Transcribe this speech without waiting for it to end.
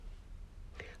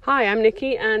Hi, I'm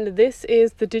Nikki and this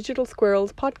is the Digital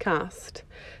Squirrels podcast.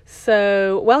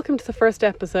 So welcome to the first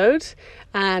episode,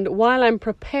 and while I'm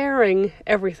preparing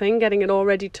everything, getting it all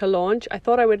ready to launch, I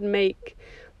thought I would make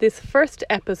this first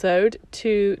episode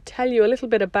to tell you a little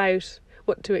bit about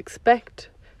what to expect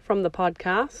from the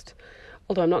podcast,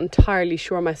 although I'm not entirely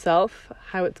sure myself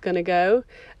how it's going to go,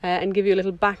 and give you a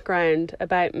little background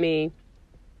about me.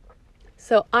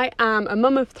 So I am a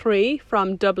mum of three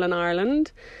from Dublin,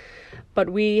 Ireland, but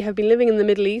we have been living in the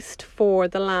Middle East for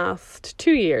the last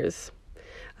 2 years.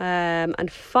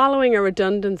 And following a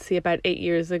redundancy about 8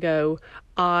 years ago,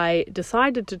 I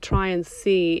decided to try and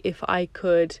see if I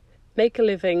could make a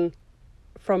living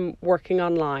from working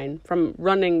online, from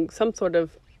running some sort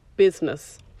of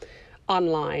business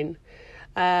online.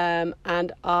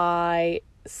 And I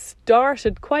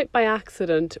started quite by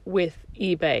accident with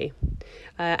eBay.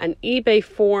 And eBay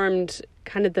formed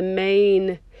kind of the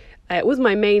main... it was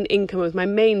my main income, it was my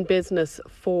main business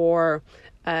for,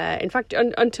 in fact,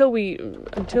 until we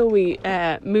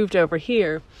moved over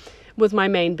here, was my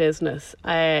main business.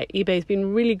 eBay's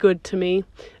been really good to me.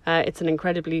 It's an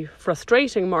incredibly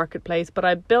frustrating marketplace, but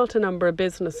I built a number of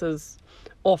businesses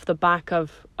off the back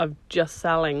of just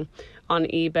selling on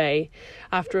eBay.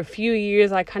 After a few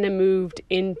years, I kind of moved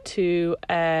into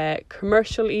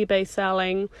commercial eBay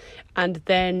selling, and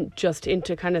then just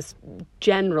into kind of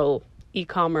general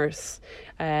e-commerce,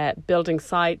 building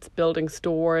sites, building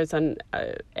stores, and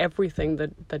everything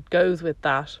that goes with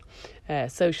that.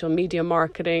 Social media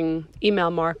marketing,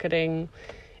 email marketing,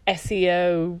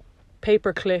 SEO,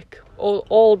 pay-per-click,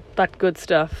 all that good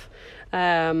stuff.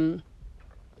 And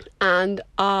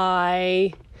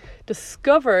I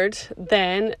discovered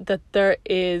then that there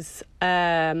is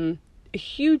a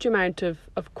huge amount of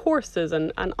courses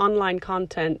and online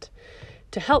content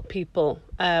to help people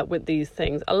with these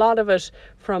things. A lot of it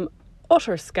from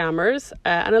utter scammers,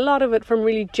 and a lot of it from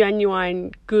really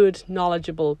genuine, good,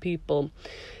 knowledgeable people.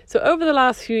 So over the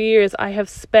last few years, I have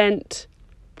spent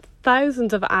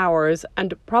thousands of hours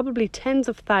and probably tens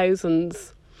of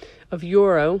thousands of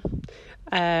euro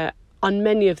on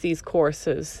many of these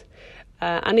courses.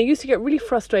 And I used to get really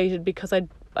frustrated because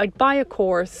I'd buy a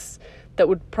course that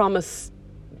would promise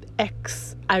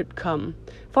X outcome.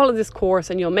 Follow this course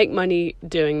and you'll make money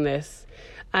doing this.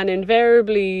 And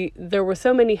invariably, there were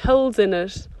so many holes in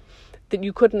it that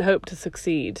you couldn't hope to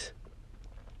succeed.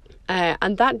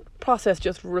 And that process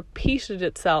just repeated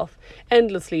itself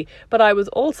endlessly. But I was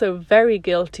also very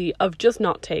guilty of just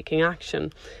not taking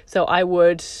action. So I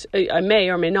may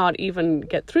or may not even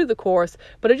get through the course,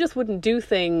 but I just wouldn't do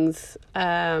things.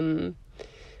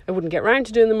 I wouldn't get around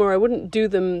to doing them, or I wouldn't do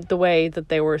them the way that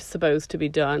they were supposed to be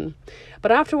done.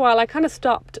 But after a while, I kind of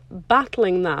stopped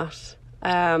battling that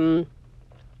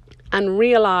and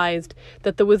realised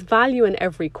that there was value in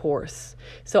every course.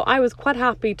 So I was quite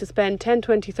happy to spend $10,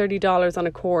 $20, $30 on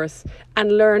a course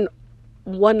and learn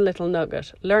one little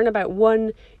nugget, learn about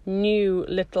one new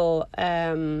little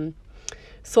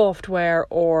software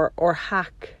or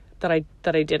hack that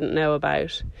I didn't know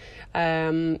about.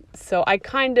 So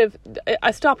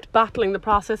I stopped battling the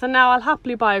process, and now I'll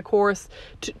happily buy a course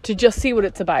to just see what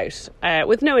it's about,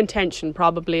 with no intention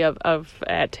probably of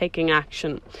taking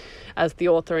action as the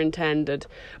author intended.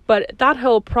 But that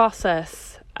whole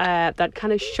process, that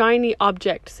kind of shiny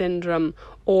object syndrome,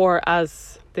 or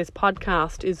as this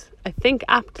podcast is, I think,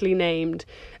 aptly named,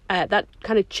 that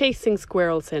kind of chasing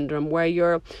squirrel syndrome, where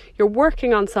you're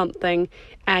working on something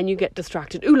and you get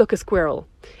distracted. Ooh, look, a squirrel.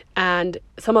 And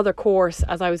some other course,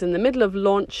 as I was in the middle of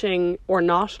launching or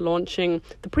not launching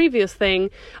the previous thing,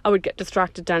 I would get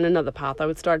distracted down another path. I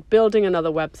would start building another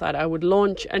website. I would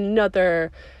launch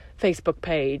another Facebook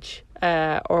page,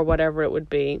 or whatever it would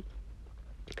be.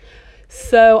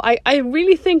 So I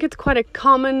really think it's quite a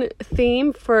common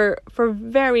theme for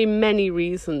very many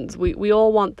reasons. We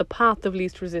all want the path of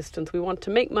least resistance. We want to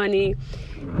make money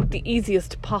the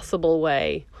easiest possible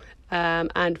way.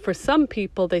 And for some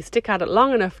people, they stick at it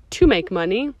long enough to make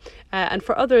money. And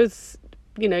for others,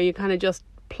 you kind of just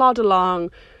plod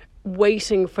along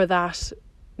waiting for that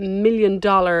 $1 million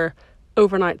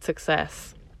overnight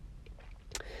success.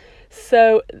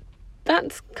 So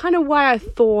that's kind of why I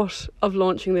thought of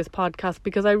launching this podcast,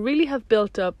 because I really have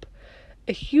built up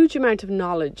a huge amount of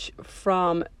knowledge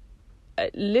from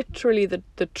literally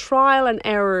the trial and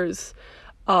errors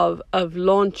of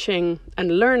launching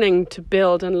and learning to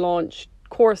build and launch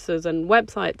courses and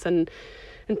websites and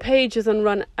pages and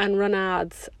run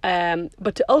ads,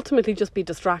 but to ultimately just be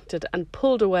distracted and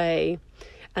pulled away,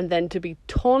 and then to be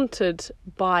taunted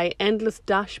by endless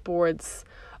dashboards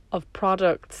of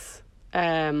products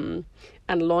and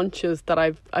launches that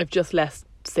I've just let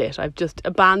sit. I've just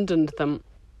abandoned them.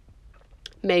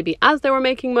 maybe as they were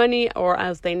making money or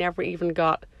as they never even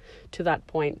got to that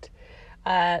point.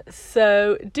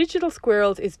 So Digital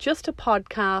Squirrels is just a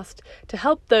podcast to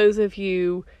help those of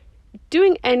you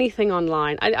doing anything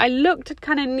online. I looked at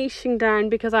kind of niching down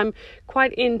because I'm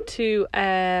quite into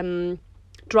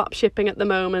drop shipping at the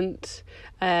moment.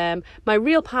 My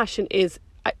real passion is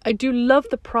I do love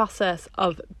the process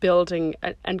of building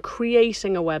and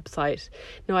creating a website.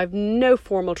 Now, I've no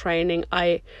formal training.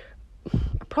 I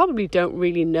probably don't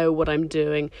really know what I'm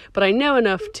doing, but I know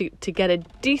enough to get a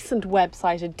decent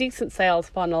website, a decent sales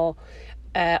funnel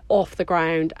off the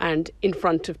ground and in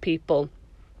front of people.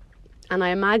 And I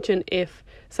imagine if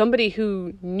somebody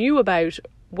who knew about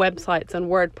websites and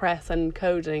WordPress and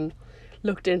coding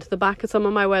looked into the back of some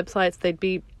of my websites, they'd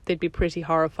be pretty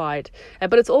horrified.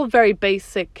 But it's all very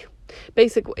basic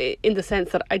in the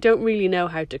sense that I don't really know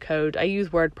how to code. I use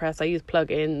WordPress, I use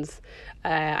plugins,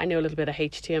 I know a little bit of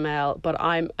HTML, but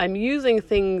I'm using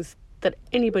things that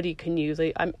anybody can use.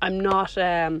 I'm not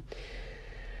I'm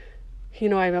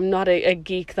not a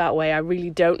geek that way. I really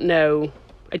don't know.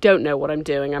 I don't know what I'm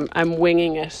doing. I'm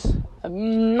winging it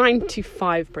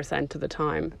 95% of the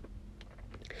time.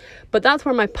 But that's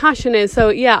where my passion is. So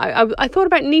yeah, I thought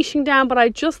about niching down, but I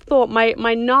just thought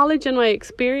my knowledge and my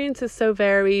experience is so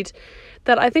varied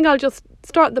that I think I'll just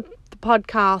start the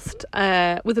podcast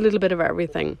with a little bit of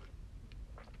everything.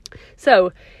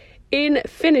 So in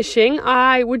finishing,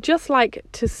 I would just like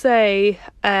to say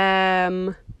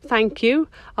thank you.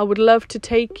 I would love to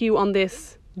take you on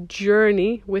this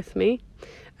journey with me.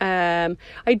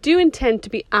 I do intend to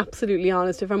be absolutely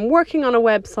honest. If I'm working on a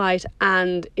website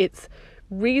and it's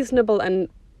reasonable and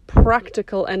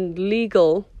practical and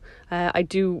legal, I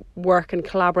do work and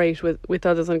collaborate with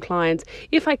others and clients.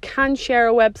 If I can share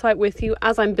a website with you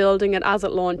as I'm building it, as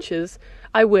it launches,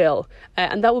 I will.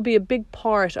 And that will be a big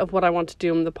part of what I want to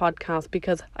do on the podcast,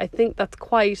 because I think that's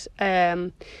quite...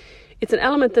 it's an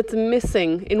element that's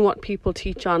missing in what people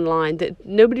teach online, that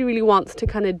nobody really wants to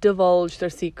kind of divulge their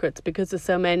secrets because there's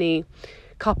so many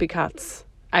copycats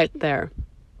out there.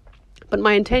 But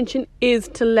my intention is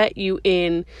to let you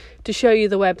in, to show you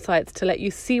the websites, to let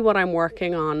you see what I'm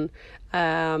working on.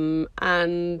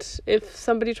 And if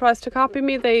somebody tries to copy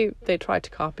me, they try to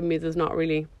copy me. There's not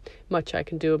really much I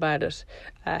can do about it.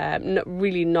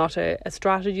 Not a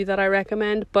strategy that I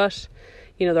recommend, but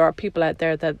there are people out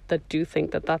there that do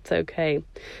think that that's okay.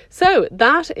 So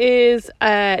that is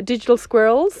Digital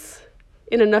Squirrels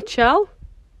in a nutshell.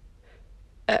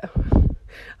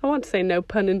 I want to say no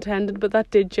pun intended, but that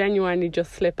did genuinely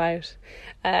just slip out.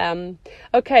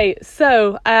 Okay,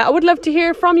 so I would love to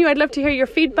hear from you. I'd love to hear your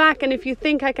feedback. And if you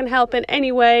think I can help in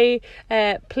any way,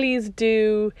 please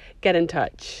do get in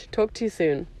touch. Talk to you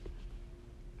soon.